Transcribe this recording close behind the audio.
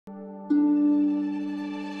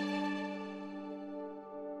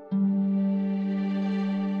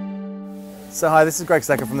So hi, this is Greg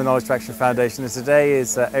Secker from the Knowledge Traction Foundation, and today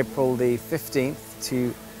is April the 15th,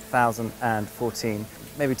 2014.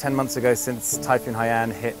 Maybe 10 months ago since Typhoon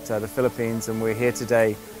Haiyan hit the Philippines, and we're here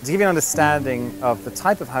today to give you an understanding of the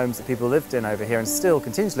type of homes that people lived in over here and still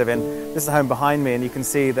continue to live in. This is the home behind me, and you can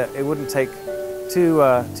see that it wouldn't take too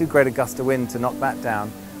great a gust of wind to knock that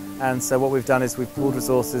down. And so what we've done is we've pulled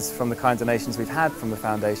resources from the kind donations we've had from the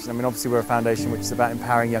foundation. I mean, obviously we're a foundation which is about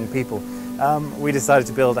empowering young people. We decided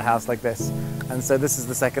to build a house like this, and so this is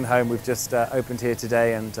the second home we've just opened here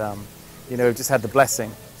today, and you know, we've just had the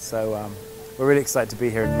blessing. So we're really excited to be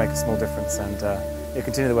here and make a small difference, and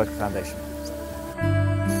continue the work of the foundation.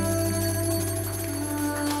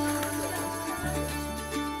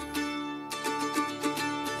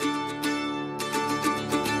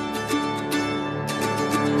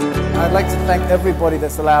 I'd like to thank everybody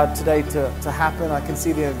that's allowed today to happen. I can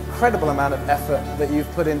see the incredible amount of effort that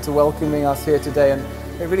you've put into welcoming us here today, and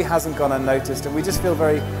it really hasn't gone unnoticed, and we just feel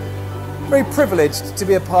very privileged to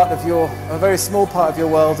be a very small part of your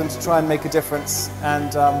world, and to try and make a difference.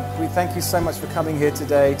 And we thank you so much for coming here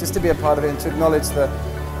today, just to be a part of it and to acknowledge the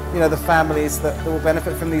families that will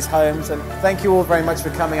benefit from these homes. And thank you all very much for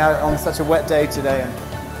coming out on such a wet day today and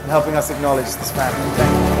helping us acknowledge this family.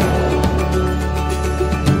 Thank you.